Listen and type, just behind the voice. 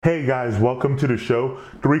Hey guys, welcome to the show.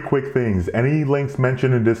 Three quick things. Any links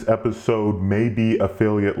mentioned in this episode may be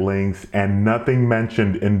affiliate links, and nothing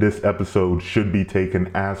mentioned in this episode should be taken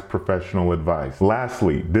as professional advice.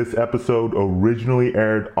 Lastly, this episode originally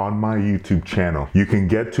aired on my YouTube channel. You can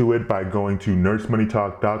get to it by going to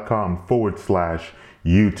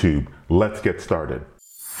nursemoneytalk.com/YouTube. Let's get started.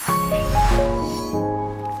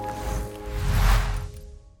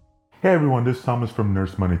 Hey everyone, this is Thomas from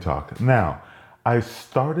Nurse Money Talk. Now, I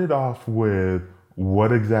started off with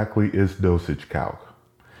what exactly is Dosage Calc.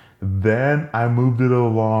 Then I moved it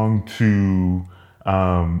along to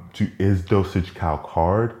is Dosage Calc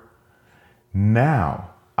hard? Now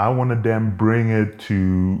I want to then bring it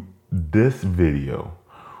to this video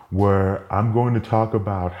where I'm going to talk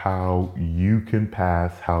about how you can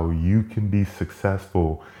pass, how you can be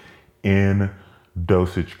successful in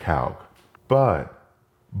Dosage Calc. But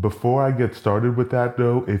before I get started with that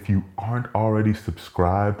though, if you aren't already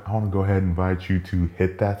subscribed, I want to go ahead and invite you to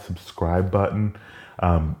hit that subscribe button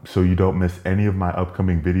so you don't miss any of my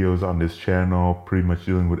upcoming videos on this channel, pretty much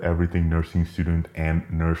dealing with everything nursing student and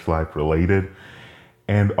nurse life related.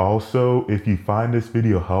 And also, if you find this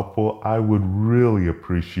video helpful, I would really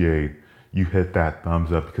appreciate you hit that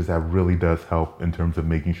thumbs up because that really does help in terms of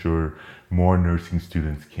making sure more nursing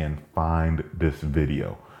students can find this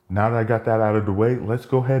video. Now that I got that out of the way, let's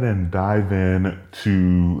go ahead and dive in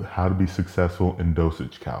to how to be successful in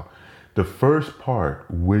Dosage Calc. The first part,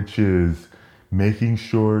 which is making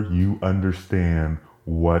sure you understand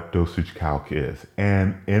what Dosage Calc is.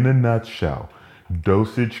 And in a nutshell,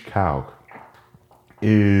 Dosage Calc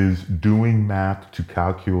is doing math to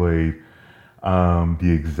calculate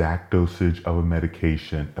the exact dosage of a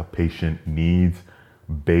medication a patient needs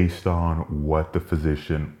based on what the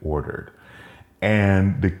physician ordered.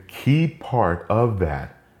 And the key part of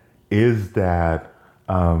that is that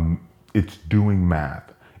it's doing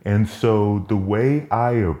math. And so the way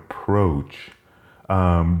I approach,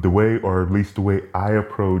 or at least the way I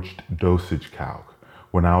approached Dosage Calc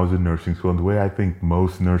when I was in nursing school, and the way I think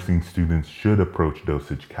most nursing students should approach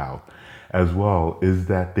Dosage Calc as well, is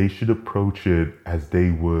that they should approach it as they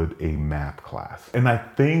would a math class. And I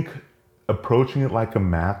think approaching it like a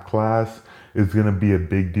math class is going to be a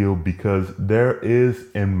big deal because there is,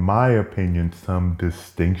 in my opinion, some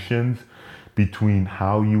distinctions between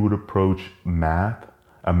how you would approach a math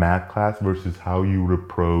class versus how you would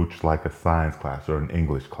approach like a science class or an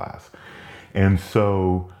English class. And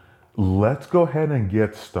so let's go ahead and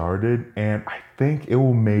get started, and I think it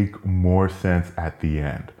will make more sense at the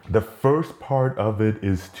end. The first part of it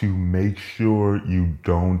is to make sure you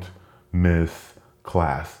don't miss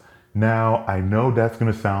class. Now, I know that's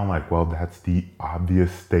going to sound like, well, that's the obvious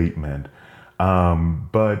statement,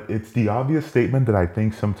 but it's the obvious statement that I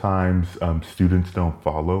think sometimes students don't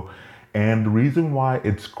follow. And the reason why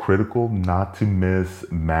it's critical not to miss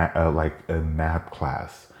like a math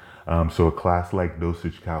class, so a class like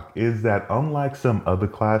Dosage Calc, is that unlike some other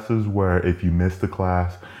classes where if you miss the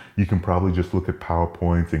class, you can probably just look at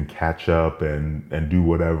PowerPoints and catch up and do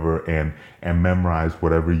whatever and memorize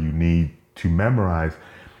whatever you need to memorize.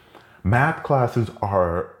 Math classes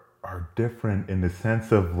are different in the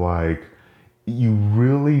sense of like, you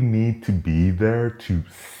really need to be there to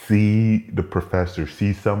see the professor,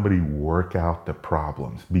 see somebody work out the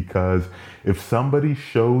problems. Because if somebody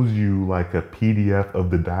shows you like a PDF of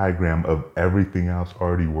the diagram of everything else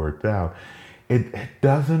already worked out, it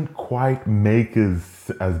doesn't quite make as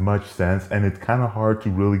much sense, and it's kind of hard to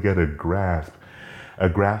really get a grasp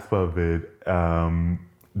of it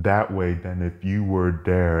that way than if you were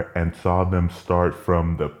there and saw them start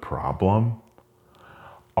from the problem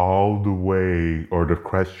all the way, or the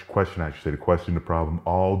question, I should say, the question, the problem,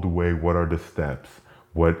 all the way, what are the steps,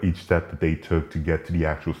 what each step that they took to get to the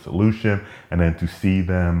actual solution, and then to see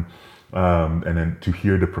them, and then to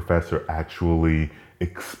hear the professor actually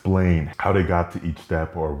explain how they got to each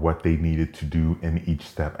step or what they needed to do in each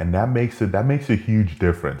step. And that makes a huge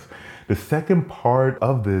difference. The second part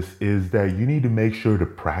of this is that you need to make sure to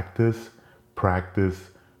practice.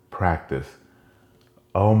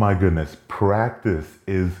 Oh my goodness, practice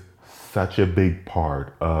is such a big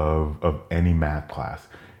part of any math class.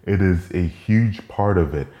 It is a huge part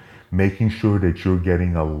of it, making sure that you're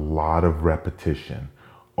getting a lot of repetition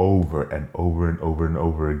over and over and over and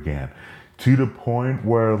over again, to the point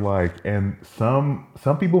where like, and some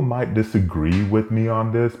people might disagree with me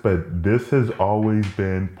on this, but this has always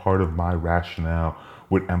been part of my rationale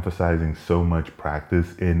with emphasizing so much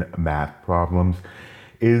practice in math problems,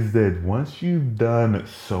 is that once you've done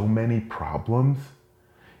so many problems,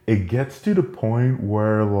 it gets to the point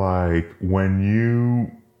where like when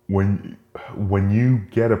when you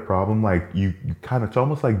get a problem, like you kind of, it's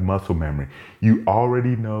almost like muscle memory. You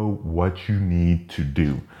already know what you need to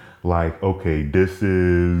do. Like, okay, this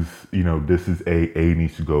is, this is A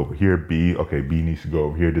needs to go over here. B, okay, B needs to go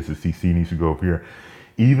over here. This is C needs to go over here.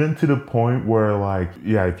 Even to the point where, like,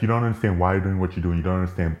 yeah, if you don't understand why you're doing what you're doing, you don't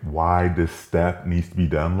understand why this step needs to be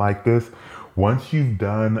done like this. Once you've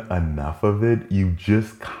done enough of it, you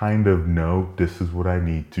just kind of know this is what I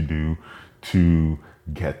need to do to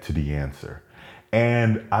get to the answer.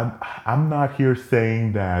 And I'm not here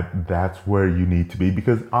saying that that's where you need to be,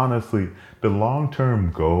 because honestly, the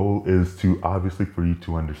long-term goal is to obviously for you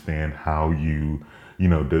to understand how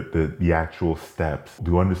the actual steps,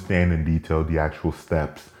 to understand in detail the actual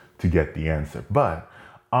steps to get the answer. But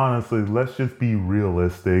honestly, let's just be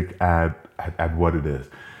realistic at what it is.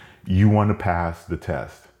 You want to pass the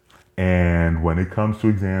test. And when it comes to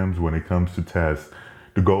exams, when it comes to tests,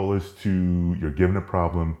 the goal is you're given a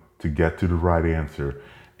problem to get to the right answer.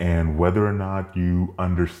 And whether or not you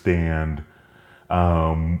understand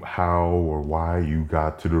how or why you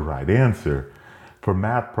got to the right answer, for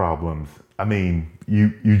math problems, I mean,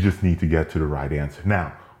 you just need to get to the right answer.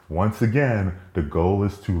 Now, once again, the goal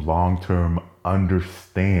is to long-term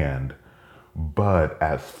understand. But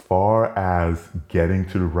as far as getting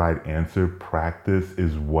to the right answer, practice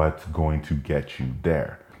is what's going to get you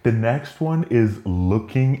there. The next one is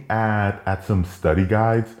looking at some study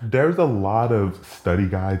guides. There's a lot of study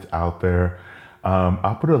guides out there.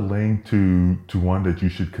 I'll put a link to one that you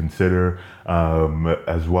should consider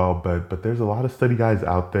as well. But there's a lot of study guides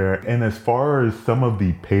out there. And as far as some of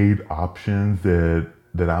the paid options that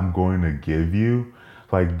I'm going to give you,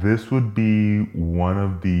 like this would be one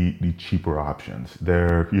of the cheaper options.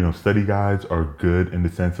 Study guides are good in the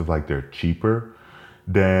sense of like they're cheaper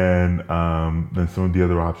than some of the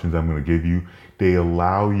other options I'm going to give you. They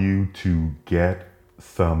allow you to get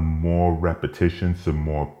some more repetition, some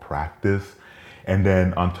more practice. And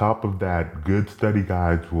then on top of that, good study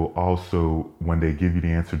guides will also, when they give you the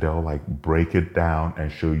answer, they'll like break it down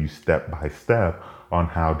and show you step by step on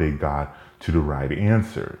how they got to the right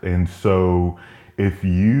answer. And so as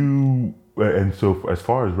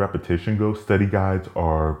far as repetition goes, study guides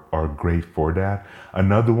are great for that.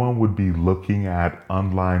 Another one would be looking at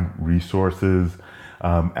online resources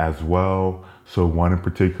as well. So one in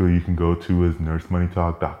particular you can go to is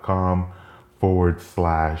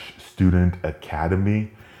nursemoneytalk.com/student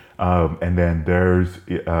academy. And then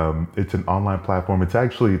it's an online platform. It's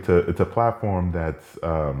a platform that's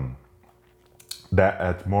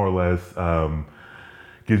more or less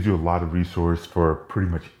gives you a lot of resource for pretty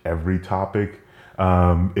much every topic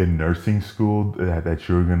in nursing school that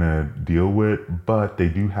you're gonna deal with. But they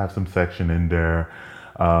do have some section in there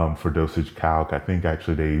for Dosage Calc. I think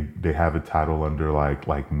actually they have a title under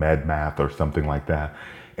like med math or something like that.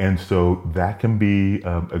 And so that can be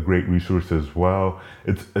a great resource as well.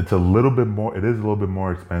 It is a little bit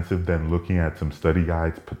more expensive than looking at some study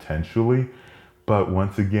guides potentially. But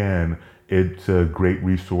once again, it's a great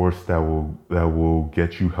resource that will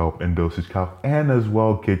get you help in Dosage Calc and as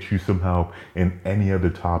well get you some help in any other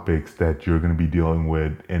topics that you're going to be dealing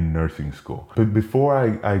with in nursing school. But before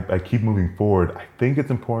I keep moving forward, I think it's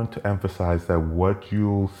important to emphasize that what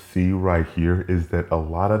you'll see right here is that a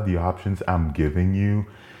lot of the options I'm giving you,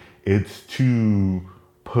 it's to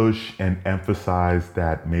push and emphasize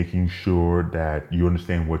that making sure that you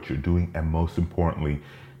understand what you're doing, and most importantly,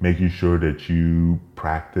 making sure that you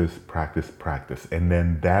practice. And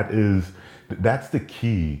then that's the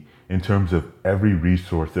key in terms of every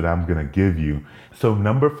resource that I'm gonna give you. So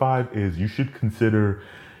number 5 is you should consider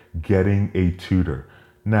getting a tutor.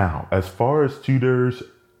 Now, as far as tutors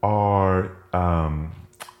are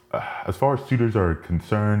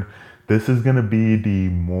concerned, this is gonna be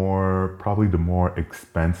probably the more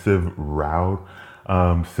expensive route.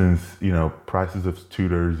 Since prices of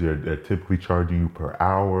tutors, they're typically charging you per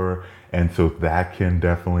hour, and so that can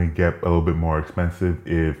definitely get a little bit more expensive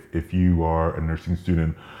if you are a nursing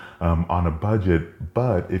student on a budget.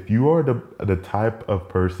 But if you are the type of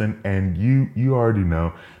person, and you already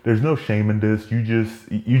know, there's no shame in this. You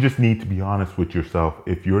just need to be honest with yourself.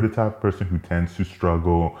 If you're the type of person who tends to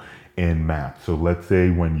struggle in math, so let's say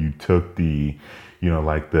when you took the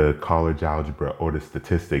college algebra or the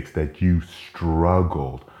statistics, that you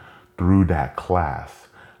struggled through that class,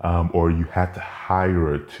 or you had to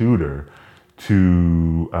hire a tutor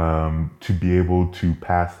to be able to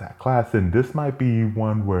pass that class. And this might be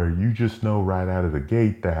one where you just know right out of the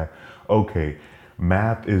gate that, okay,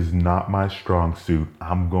 math is not my strong suit.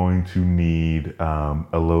 I'm going to need a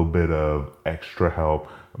little bit of extra help,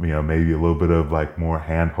 maybe a little bit of like more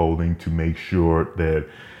hand holding to make sure that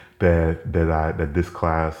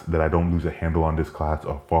that I don't lose a handle on this class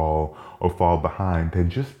or fall behind, then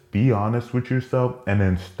just be honest with yourself and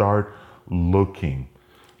then start looking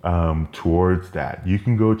towards that. You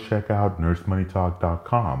can go check out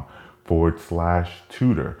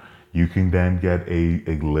nursemoneytalk.com/tutor. You can then get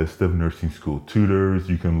a list of nursing school tutors.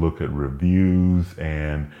 You can look at reviews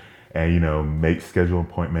and make schedule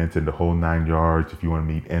appointments in the whole 9 yards if you want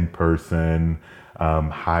to meet in person,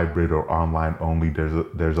 hybrid or online only.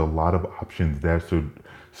 There's a lot of options there.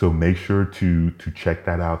 So make sure to check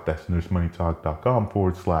that out. That's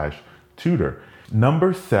nursemoneytalk.com/tutor.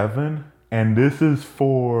 Number 7, and this is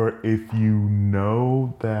for if you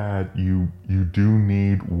know that you do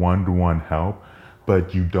need one-to-one help,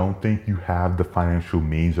 but you don't think you have the financial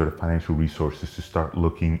means or the financial resources to start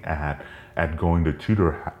looking at going the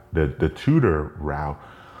tutor route.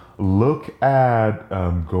 Look at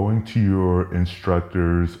going to your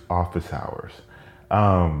instructor's office hours.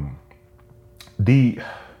 This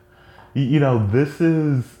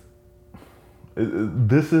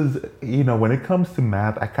is when it comes to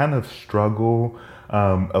math, I kind of struggle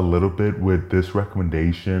a little bit with this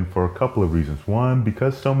recommendation for a couple of reasons. One,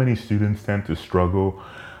 because so many students tend to struggle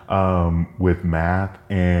with math,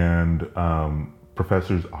 and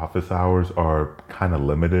professors' office hours are kind of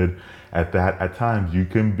limited at that. At times you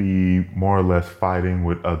can be more or less fighting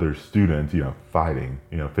with other students,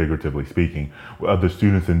 figuratively speaking, with other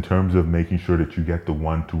students in terms of making sure that you get the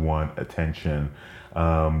one-to-one attention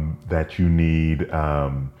that you need,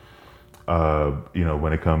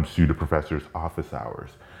 when it comes to the professor's office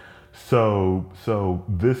hours. So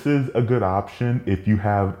this is a good option if you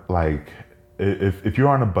have if you're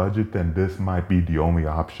on a budget, then this might be the only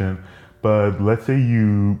option. But let's say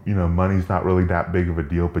money's not really that big of a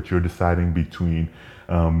deal, but you're deciding between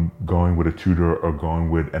going with a tutor or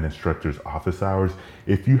going with an instructor's office hours.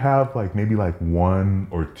 If you have maybe one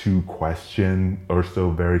or two question or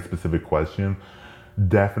so very specific question,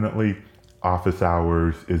 definitely office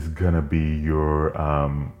hours is gonna be your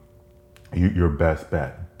best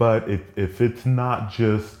bet. But if it's not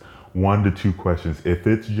just 1 to 2 questions, if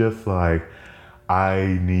it's just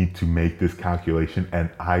I need to make this calculation and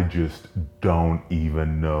I just don't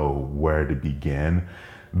even know where to begin,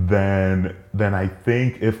 then I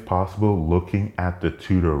think, if possible, looking at the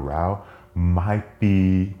tutor route might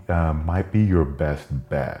be your best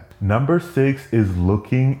bet. Number 6 is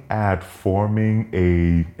looking at forming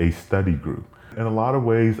a study group. In a lot of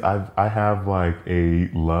ways, I have a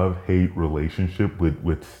love-hate relationship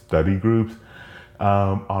with study groups.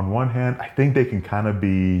 On one hand, I think they can kind of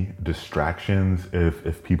be distractions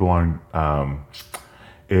if people aren't,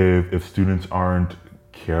 if students aren't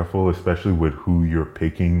careful, especially with who you're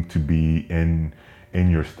picking to be in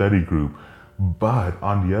your study group. But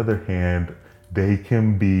on the other hand, they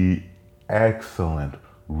can be excellent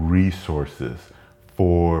resources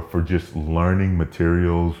for just learning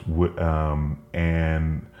materials with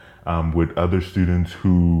other students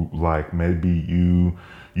who maybe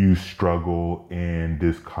you struggle in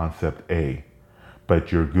this concept A,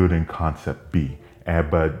 but you're good in concept B.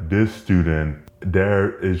 But this student,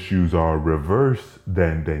 their issues are reverse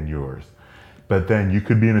than yours. But then you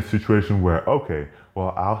could be in a situation where, okay,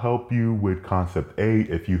 well, I'll help you with concept A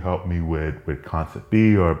if you help me with concept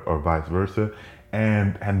B, or vice versa.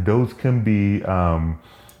 And those can be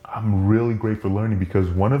really great for learning, because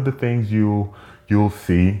one of the things you'll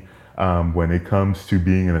see when it comes to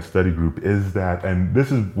being in a study group is that, and this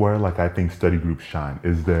is where I think study groups shine,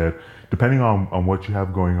 is that depending on what you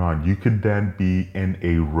have going on, you could then be in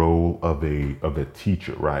a role of a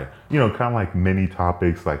teacher, right? Kind of like mini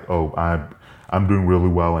topics, I'm doing really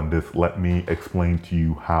well in this. Let me explain to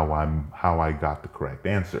you how I got the correct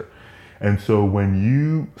answer. And so when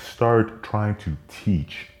you start trying to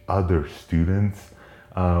teach other students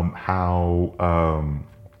how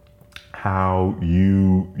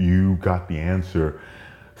you got the answer,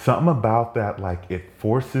 something about that, it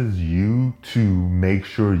forces you to make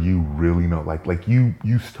sure you really know,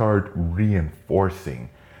 you start reinforcing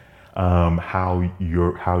how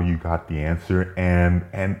you got the answer, and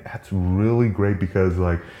that's really great, because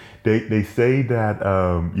they say that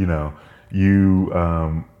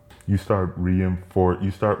you start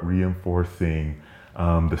reinforcing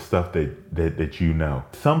the stuff that you know.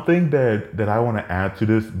 Something that I want to add to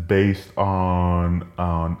this, based on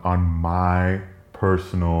my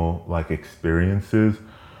personal experiences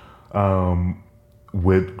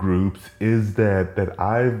with groups, is that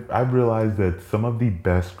I've realized that some of the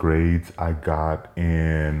best grades I got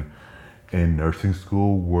in nursing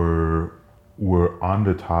school were on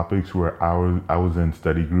the topics where I was in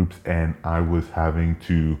study groups, and I was having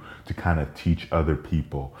to kind of teach other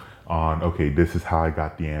people on, okay, this is how I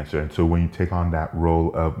got the answer. And so when you take on that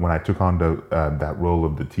role of, when I took on that role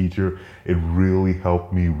of the teacher, it really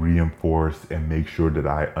helped me reinforce and make sure that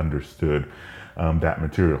I understood that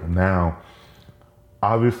material. Now,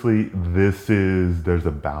 obviously, there's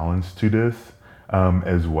a balance to this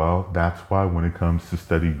as well. That's why when it comes to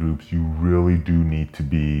study groups, you really do need to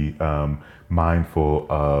be mindful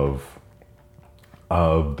of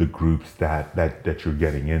the groups that you're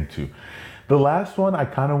getting into. The last one I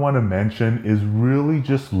kind of want to mention is really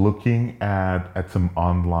just looking at some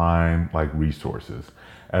online like resources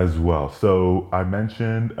as well. So I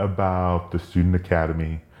mentioned about the Student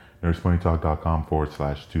Academy,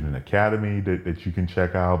 nursemoneytalk.com/student academy that you can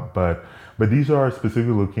check out. But these are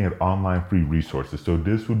specifically looking at online free resources. So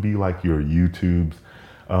this would be like your YouTubes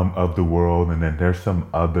of the world. And then there's some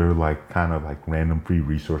other like kind of like random free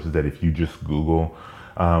resources that if you just Google,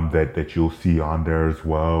 that you'll see on there as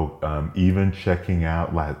well. Even checking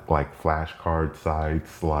out like flashcard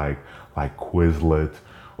sites like Quizlet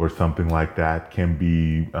or something like that can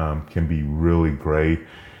be really great.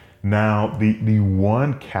 Now, the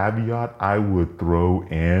one caveat I would throw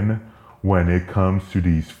in when it comes to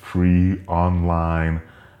these free online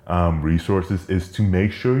resources is to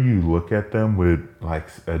make sure you look at them with like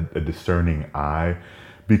a discerning eye,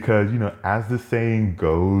 because, you know, as the saying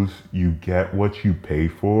goes, you get what you pay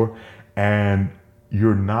for, and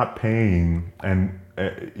you're not paying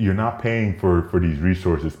for these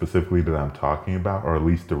resources specifically that I'm talking about, or at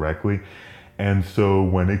least directly. And so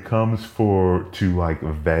when it comes to like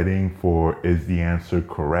vetting for is the answer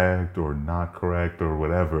correct or not correct or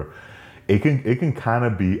whatever, it can kind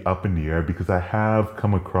of be up in the air, because I have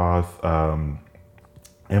come across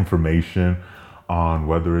information on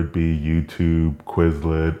whether it be YouTube,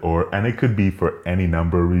 Quizlet, and it could be for any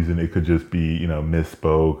number of reasons. It could just be, you know,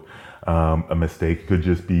 misspoke, a mistake. It could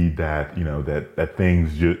just be that, you know, that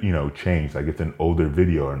things just, you know, change. Like it's an older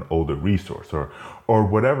video or an older resource or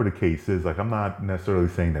whatever the case is. Like I'm not necessarily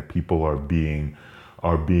saying that people are being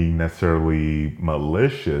necessarily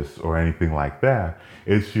malicious or anything like that.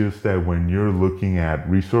 It's just that when you're looking at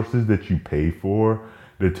resources that you pay for,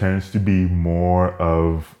 there tends to be more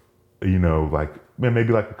of, you know, like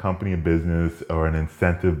maybe like a company, a business, or an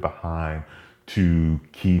incentive behind to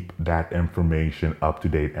keep that information up to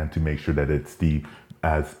date and to make sure that it's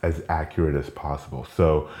as accurate as possible.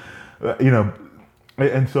 So, you know,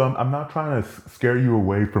 and so I'm not trying to scare you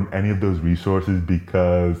away from any of those resources,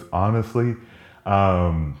 because honestly,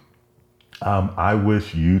 I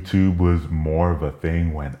wish YouTube was more of a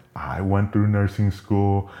thing when I went through nursing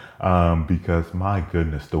school, because my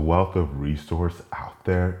goodness, the wealth of resource out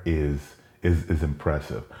there is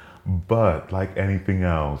impressive. But like anything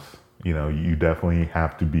else, you know, you definitely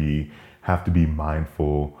have to be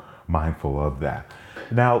mindful of that.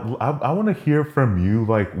 Now, I want to hear from you.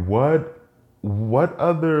 Like, what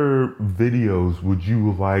other videos would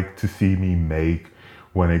you like to see me make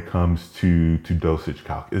when it comes to Dosage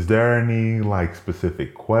Calc? Is there any like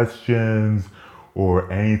specific questions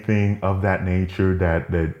or anything of that nature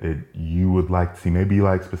that you would like to see? Maybe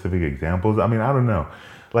like specific examples. I mean, I don't know.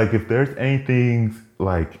 Like if there's anything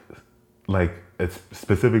like it's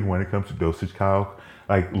specific when it comes to Dosage Calc,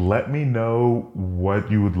 like let me know what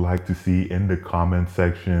you would like to see in the comment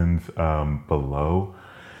sections below.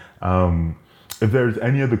 If there's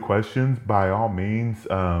any other questions, by all means,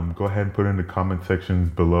 go ahead and put in the comment sections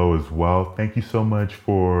below as well. Thank you so much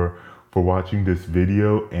for watching this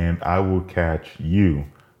video, and I will catch you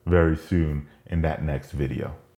very soon in that next video.